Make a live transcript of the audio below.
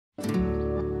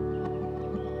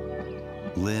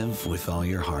Live with all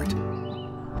your heart.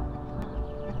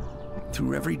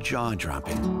 Through every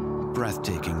jaw-dropping,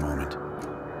 breathtaking moment.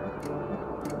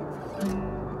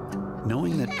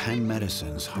 Knowing that Penn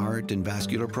Medicine's Heart and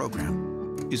Vascular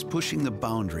program is pushing the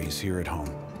boundaries here at home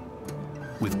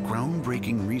with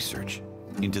groundbreaking research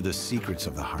into the secrets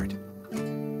of the heart.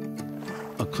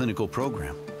 A clinical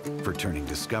program for turning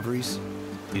discoveries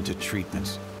into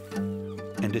treatments.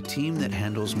 And a team that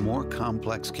handles more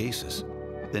complex cases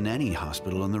than any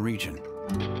hospital in the region.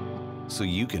 So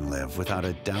you can live without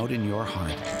a doubt in your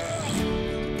heart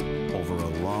over a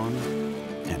long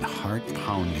and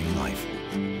heart-pounding life.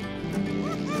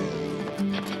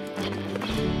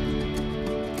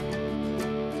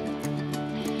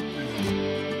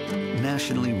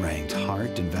 Nationally ranked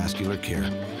heart and vascular care.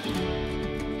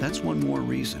 That's one more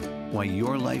reason why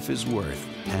your life is worth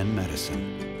Penn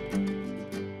Medicine.